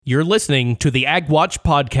You're listening to the Ag Watch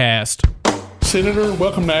Podcast. Senator,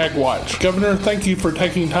 welcome to Ag Watch. Governor, thank you for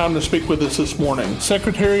taking time to speak with us this morning.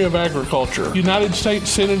 Secretary of Agriculture, United States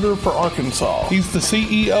Senator for Arkansas. He's the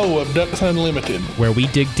CEO of Ducks Unlimited, where we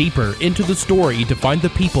dig deeper into the story to find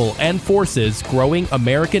the people and forces growing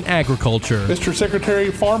American agriculture. Mr.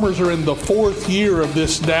 Secretary, farmers are in the fourth year of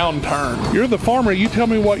this downturn. You're the farmer, you tell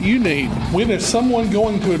me what you need. When is someone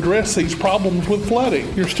going to address these problems with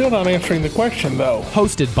flooding? You're still not answering the question, though.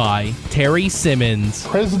 Hosted by Terry Simmons,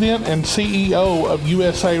 President and CEO of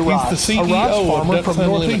USA Rice. He's the CEO farmer from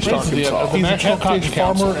Northeast Arkansas. He's a catfish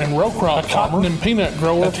farmer and row crop farmer, cotton and peanut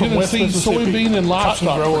grower from West Mississippi, soybean and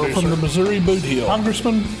livestock grower from the Missouri Boot Heel.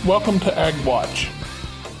 Congressman, welcome to Ag Watch.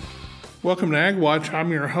 Welcome to Ag Watch.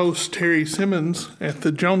 I'm your host, Terry Simmons, at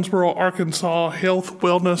the Jonesboro, Arkansas Health,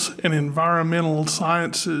 Wellness, and Environmental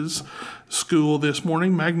Sciences School this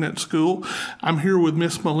morning, Magnet School. I'm here with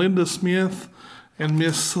Miss Melinda Smith and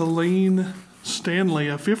Miss Celine Stanley,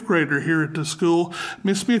 a fifth grader here at the school.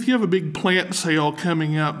 Miss Smith, you have a big plant sale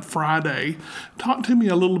coming up Friday. Talk to me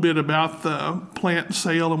a little bit about the plant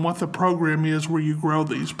sale and what the program is where you grow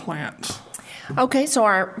these plants. Okay, so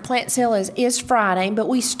our plant sale is Friday, but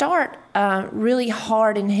we start really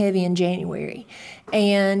hard and heavy in January.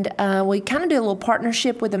 And we kind of do a little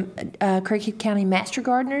partnership with the Craighead County Master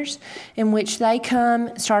Gardeners, in which they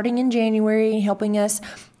come starting in January helping us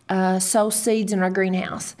sow seeds in our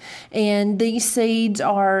greenhouse. And these seeds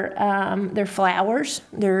are, they're flowers,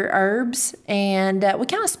 they're herbs, and we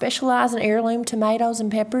kind of specialize in heirloom tomatoes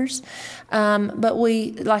and peppers. But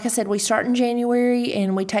we, like I said, we start in January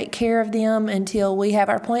and we take care of them until we have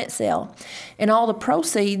our plant sale. And all the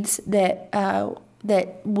proceeds that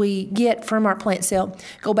we get from our plant sale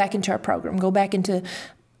go back into our program, go back into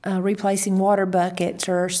replacing water buckets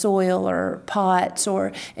or soil or pots,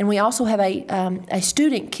 and we also have a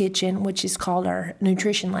student kitchen, which is called our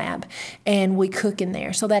nutrition lab, and we cook in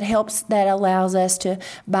there. So that allows us to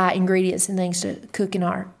buy ingredients and things to cook in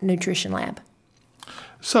our nutrition lab.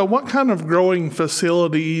 So what kind of growing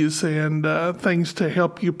facilities and things to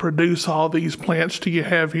help you produce all these plants do you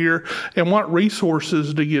have here? And what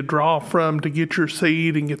resources do you draw from to get your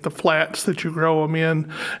seed and get the flats that you grow them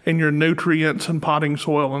in and your nutrients and potting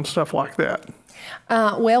soil and stuff like that?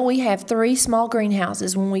 Well, we have 3 small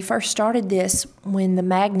greenhouses. When we first started this, when the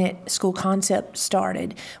Magnet School concept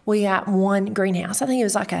started, we got one greenhouse. I think it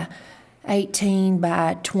was like a 18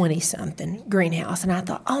 by 20 something greenhouse, and I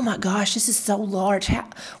thought, oh my gosh, this is so large.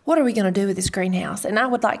 What are we going to do with this greenhouse? And I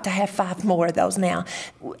would like to have 5 more of those now.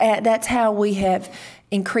 That's how we have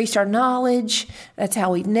increased our knowledge. That's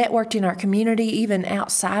how we've networked in our community, even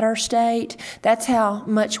outside our state. That's how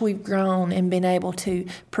much we've grown and been able to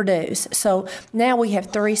produce. So now we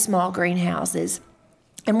have 3 small greenhouses.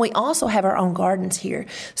 And we also have our own gardens here.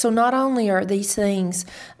 So not only are these things,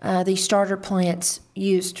 these starter plants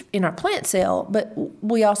used in our plant sale, but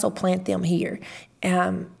we also plant them here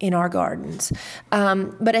in our gardens.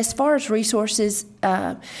 But as far as resources,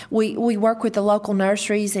 we work with the local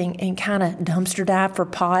nurseries and kind of dumpster dive for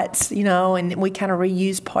pots, and we kind of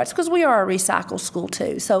reuse pots because we are a recycle school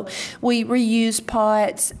too. So we reuse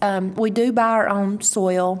pots. We do buy our own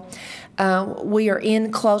soil. We are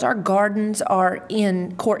enclosed. Our gardens are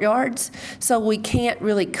in courtyards, so we can't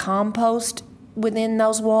really compost within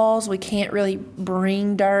those walls. We can't really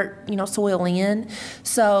bring dirt, soil in.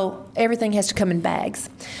 So everything has to come in bags.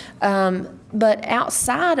 But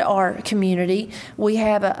outside our community, we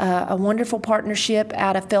have a wonderful partnership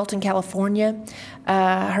out of Felton, California.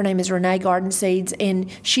 Her name is Renee Garden Seeds, and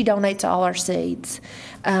she donates all our seeds.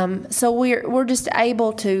 So we're just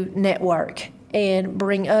able to network and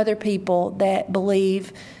bring other people that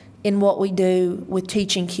believe in what we do with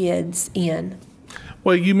teaching kids in.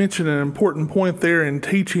 Well, you mentioned an important point there in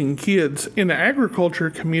teaching kids. In the agriculture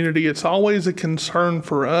community, it's always a concern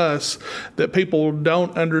for us that people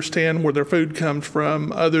don't understand where their food comes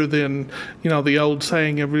from other than, the old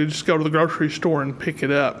saying of you just go to the grocery store and pick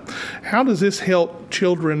it up. How does this help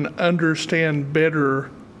children understand better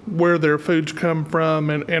where their foods come from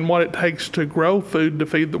and what it takes to grow food to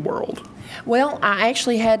feed the world? Well, I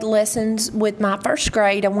actually had lessons with my first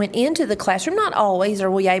grade. I went into the classroom. Not always are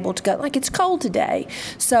we able to go, like it's cold today.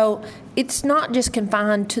 So it's not just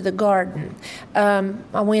confined to the garden.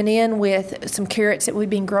 I went in with some carrots that we've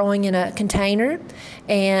been growing in a container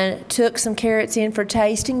and took some carrots in for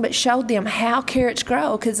tasting, but showed them how carrots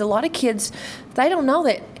grow, because a lot of kids, they don't know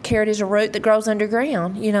that carrot is a root that grows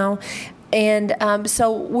underground, And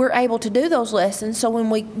so we're able to do those lessons. So when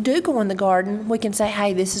we do go in the garden, we can say,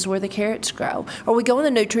 hey, this is where the carrots grow. Or we go in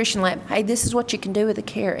the nutrition lab, hey, this is what you can do with a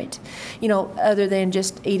carrot, other than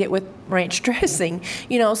just eat it with ranch dressing.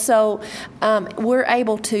 So we're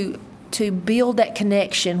able to build that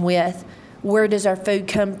connection with where does our food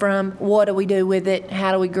come from, what do we do with it,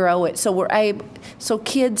 how do we grow it. So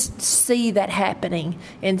kids see that happening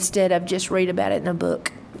instead of just read about it in a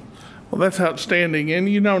book. Well, that's outstanding.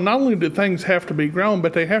 And, not only do things have to be grown,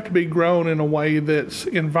 but they have to be grown in a way that's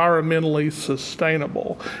environmentally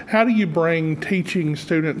sustainable. How do you bring teaching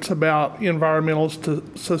students about environmental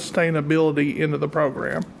sustainability into the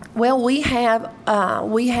program? Well, we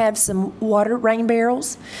have some water rain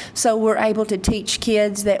barrels, so we're able to teach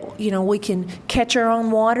kids that we can catch our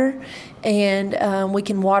own water, and we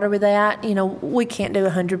can water with that. We can't do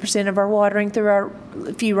 100% of our watering through our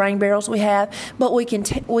few rain barrels we have, but we can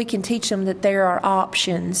teach them that there are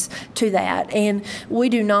options to that. And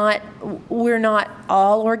we're not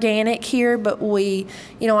all organic here, but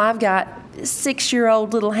I've got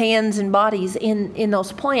 6-year-old little hands and bodies in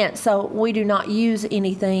those plants, so we do not use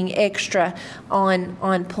anything extra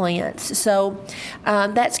on plants. So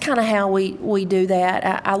that's kind of how we do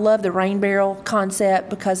that. I love the rain barrel concept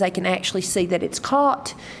because they can actually see that it's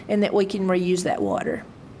caught and that we can reuse that water.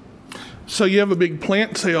 So you have a big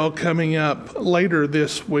plant sale coming up later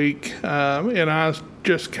this week, and I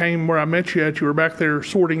just came where I met you at. You were back there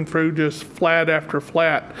sorting through just flat after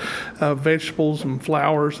flat vegetables and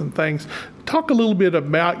flowers and things. Talk a little bit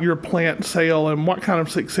about your plant sale and what kind of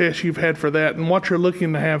success you've had for that and what you're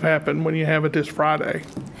looking to have happen when you have it this Friday.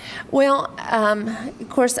 Well, of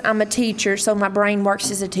course, I'm a teacher, so my brain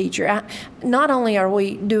works as a teacher. Not only are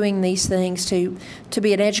we doing these things to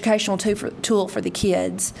be an educational tool for the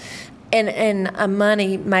kids and a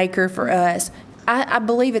money maker for us, I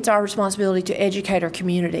believe it's our responsibility to educate our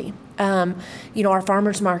community. Our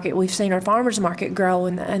farmers market, we've seen our farmers market grow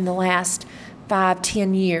in the last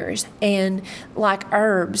 5-10 years, and like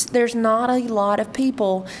herbs, there's not a lot of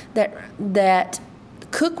people that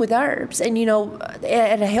cook with herbs. And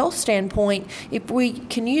at a health standpoint, if we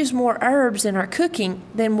can use more herbs in our cooking,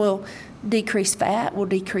 then we'll decrease fat, we'll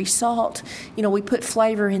decrease salt. We put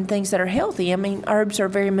flavor in things that are healthy. I mean, herbs are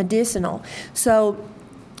very medicinal. So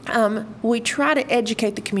we try to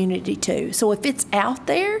educate the community too. So if it's out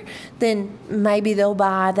there, then maybe they'll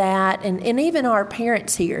buy that. And even our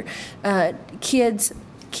parents here, kids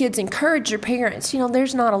encourage their parents.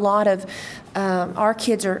 There's not a lot of, our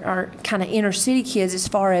kids are kind of inner city kids as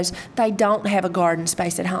far as they don't have a garden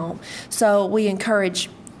space at home. So we encourage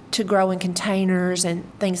to grow in containers and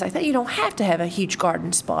things like that. You don't have to have a huge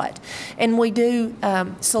garden spot. And we do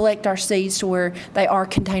select our seeds to where they are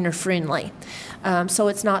container friendly. So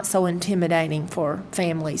it's not so intimidating for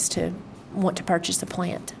families to want to purchase a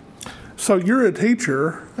plant. So you're a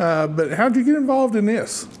teacher, but how'd you get involved in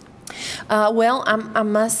this? Well,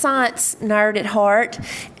 I'm a science nerd at heart,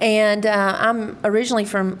 and I'm originally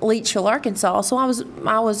from Leachville, Arkansas. So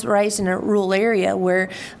I was raised in a rural area where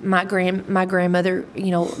my grandmother,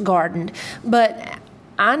 gardened, but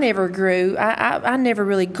I never grew. I never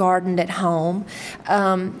really gardened at home.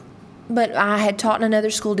 But I had taught in another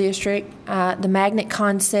school district. The magnet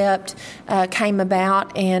concept came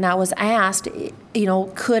about, and I was asked,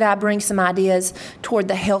 could I bring some ideas toward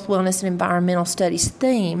the health, wellness, and environmental studies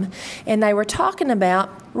theme? And they were talking about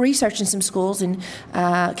researching some schools in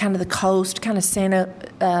kind of the coast, kind of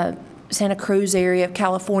Santa Cruz area of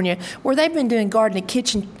California, where they've been doing garden and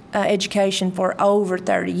kitchen education for over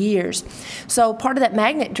 30 years. So part of that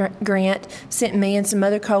magnet grant sent me and some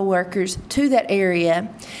other co-workers to that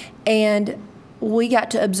area, and we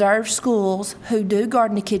got to observe schools who do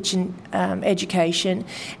garden and kitchen education,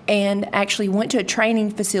 and actually went to a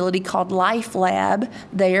training facility called Life Lab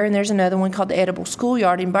there, and there's another one called the Edible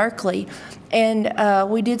Schoolyard in Berkeley. And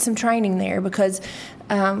we did some training there because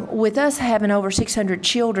with us having over 600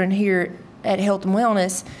 children here at Health and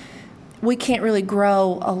Wellness, we can't really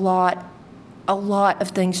grow a lot of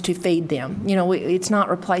things to feed them. It's not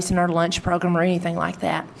replacing our lunch program or anything like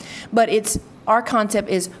that. But our concept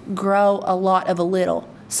is grow a lot of a little,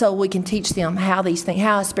 so we can teach them how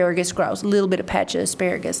asparagus grows, a little bit of patch of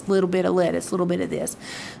asparagus, a little bit of lettuce, a little bit of this.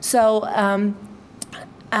 So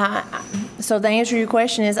so the answer to your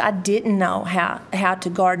question is I didn't know how to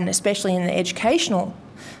garden, especially in the educational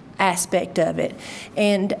aspect of it.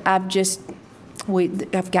 And I've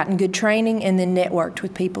gotten good training and then networked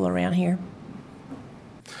with people around here.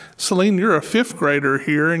 Celine, you're a fifth grader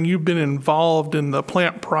here, and you've been involved in the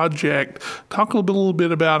plant project. Talk a little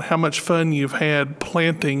bit about how much fun you've had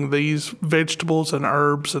planting these vegetables and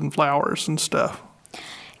herbs and flowers and stuff.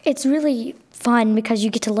 It's really fun because you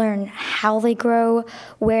get to learn how they grow,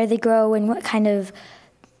 where they grow, and what kind of,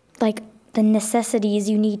 like, the necessities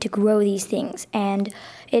you need to grow these things. And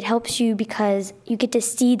it helps you because you get to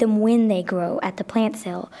see them when they grow at the plant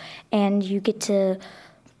sale, and you get to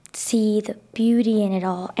see the beauty in it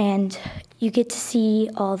all, and you get to see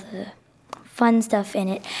all the fun stuff in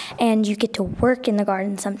it, and you get to work in the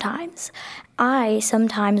garden sometimes. I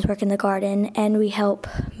sometimes work in the garden, and we help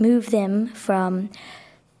move them from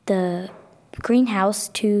the greenhouse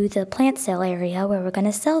to the plant sale area where we're going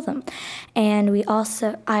to sell them. And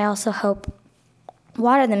I also help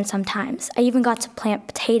water them sometimes. I even got to plant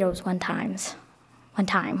potatoes one time.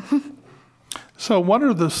 So what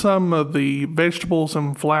are some of the vegetables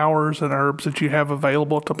and flowers and herbs that you have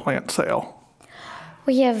available to plant sale?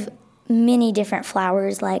 We have many different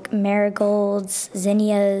flowers like marigolds,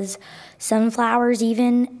 zinnias, sunflowers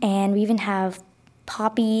even, and we even have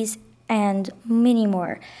poppies and many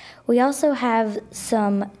more. We also have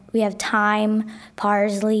thyme,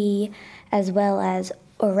 parsley, as well as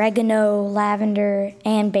oregano, lavender,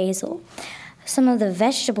 and basil. Some of the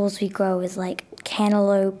vegetables we grow is like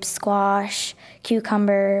cantaloupe, squash,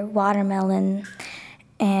 cucumber, watermelon,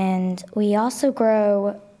 and we also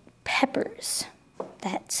grow peppers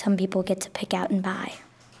that some people get to pick out and buy.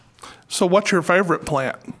 So what's your favorite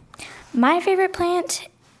plant? My favorite plant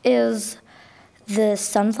is the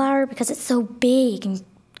sunflower because it's so big and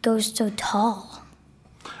goes so tall.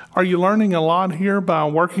 Are you learning a lot here by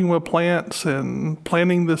working with plants and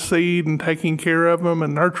planting the seed and taking care of them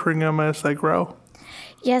and nurturing them as they grow?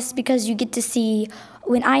 Yes, because you get to see,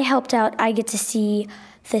 when I helped out, I get to see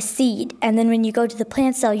the seed. And then when you go to the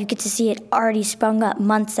plant cell, you get to see it already sprung up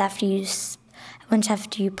months after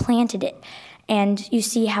you planted it. And you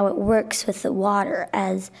see how it works with the water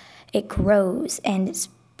as it grows. And it's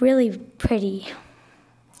really pretty.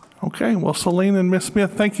 Okay, well, Celine and Miss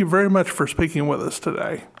Smith, thank you very much for speaking with us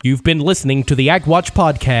today. You've been listening to the Ag Watch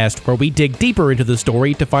podcast, where we dig deeper into the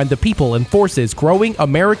story to find the people and forces growing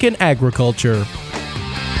American agriculture.